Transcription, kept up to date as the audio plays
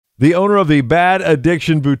The owner of the Bad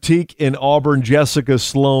Addiction Boutique in Auburn, Jessica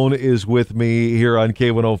Slone, is with me here on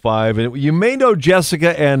K105. And you may know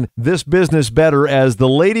Jessica and this business better as the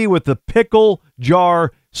lady with the pickle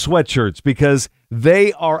jar sweatshirts because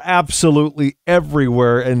they are absolutely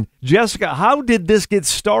everywhere. And Jessica, how did this get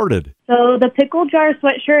started? So the pickle jar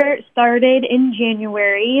sweatshirt started in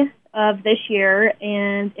January of this year,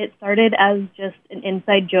 and it started as just an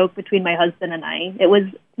inside joke between my husband and I. It was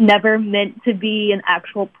never meant to be an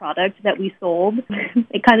actual product that we sold.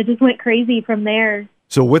 It kind of just went crazy from there.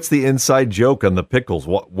 So what's the inside joke on the pickles?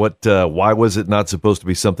 Why was it not supposed to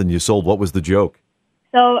be something you sold? What was the joke?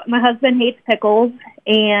 So my husband hates pickles,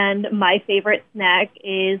 and my favorite snack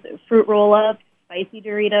is fruit roll-ups, spicy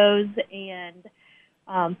Doritos, and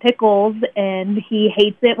pickles, and he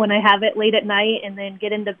hates it when I have it late at night and then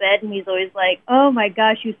get into bed, and he's always like, oh my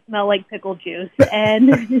gosh, you smell like pickle juice.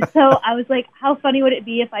 And so I was like, how funny would it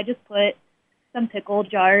be if I just put some pickle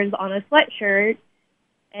jars on a sweatshirt?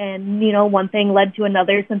 And, one thing led to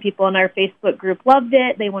another. Some people in our Facebook group loved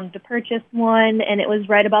it. They wanted to purchase one, and it was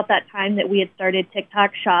right about that time that we had started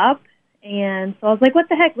TikTok Shop. And so I was like, what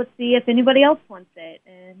the heck? Let's see if anybody else wants it.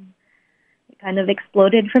 And it kind of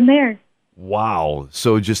exploded from there. Wow.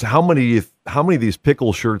 So just how many of these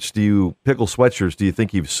pickle sweatshirts do you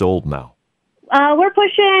think you've sold now? We're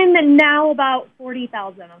pushing now about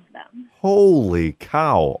 40,000 of them. Holy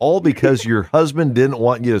cow. All because your husband didn't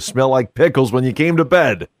want you to smell like pickles when you came to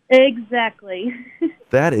bed. Exactly.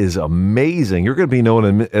 That is amazing. You're going to be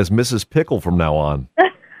known as Mrs. Pickle from now on.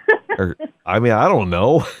 I don't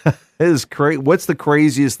know. It is What's the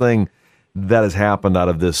craziest thing that has happened out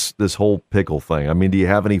of this whole pickle thing? I mean, do you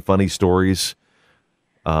have any funny stories?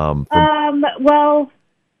 Well,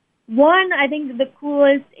 one, I think the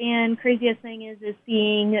coolest and craziest thing is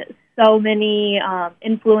seeing so many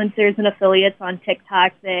influencers and affiliates on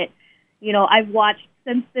TikTok that, I've watched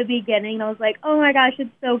since the beginning. I was like, oh my gosh, it's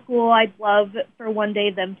so cool. I'd love for one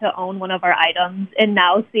day them to own one of our items. And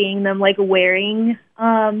now seeing them wearing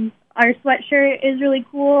our sweatshirt is really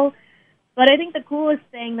cool. But I think the coolest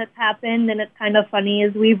thing that's happened, and it's kind of funny,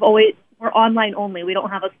 is we're online only. We don't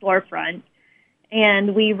have a storefront.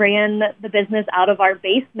 And we ran the business out of our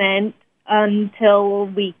basement until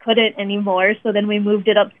we couldn't anymore. So then we moved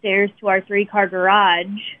it upstairs to our 3-car garage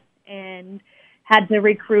and had to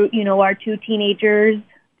recruit, our 2 teenagers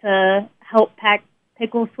to help pack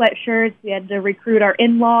pickle sweatshirts. We had to recruit our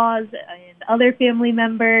in-laws and other family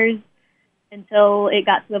members until it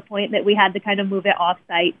got to the point that we had to kind of move it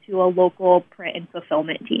off-site to a local print and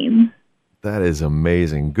fulfillment team. That is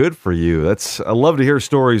amazing. Good for you. I love to hear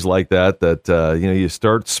stories like that, you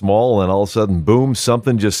start small and all of a sudden, boom,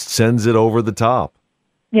 something just sends it over the top.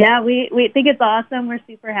 Yeah, we think it's awesome. We're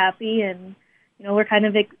super happy, and, we're kind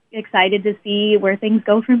of excited to see where things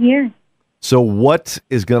go from here. So what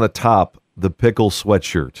is going to top the pickle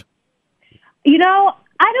sweatshirt?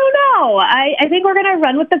 I don't know. I think we're going to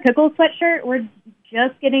run with the pickle sweatshirt. We're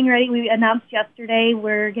just getting ready. We announced yesterday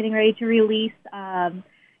we're getting ready to release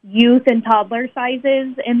youth and toddler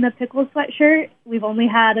sizes in the pickle sweatshirt. We've only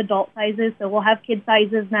had adult sizes, so we'll have kid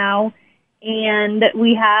sizes now. And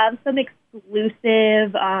we have some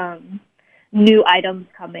exclusive new items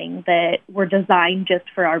coming that were designed just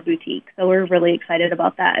for our boutique. So we're really excited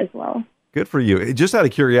about that as well. Good for you. Just out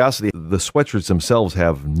of curiosity, the sweatshirts themselves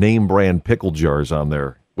have name brand pickle jars on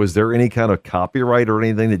there. Was there any kind of copyright or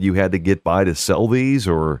anything that you had to get by to sell these,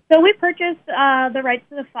 or? So we purchased the rights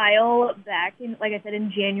to the file back in, like I said,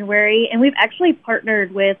 in January, and we've actually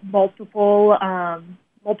partnered with multiple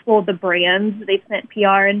of the brands. They've sent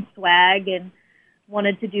PR and swag and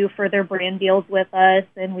wanted to do further brand deals with us,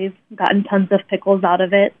 and we've gotten tons of pickles out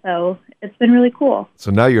of it. So it's been really cool.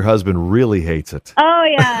 So now your husband really hates it. Oh,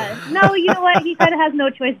 yeah. No, you know what? He kind of has no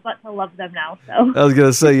choice but to love them now. So I was going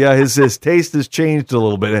to say, yeah, his taste has changed a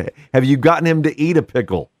little bit. Have you gotten him to eat a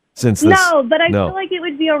pickle since this? No, but I feel like it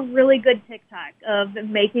would be a really good TikTok of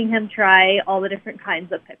making him try all the different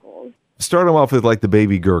kinds of pickles. Start him off with the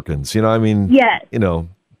baby gherkins. Yes.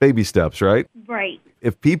 Baby steps, right? Right.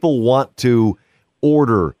 If people want to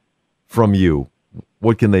order from you,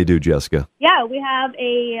 what can they do, Jessica? Yeah, we have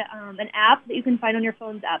an app that you can find on your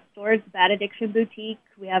phone's app store. It's Bad Addiction Boutique.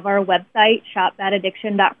 We have our website,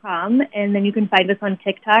 shopbadaddiction.com, and then you can find us on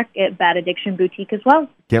TikTok at Bad Addiction Boutique as well.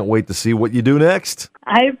 Can't wait to see what you do next.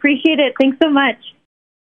 I appreciate it. Thanks so much.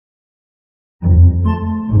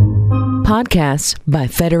 Podcasts by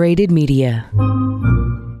Federated Media.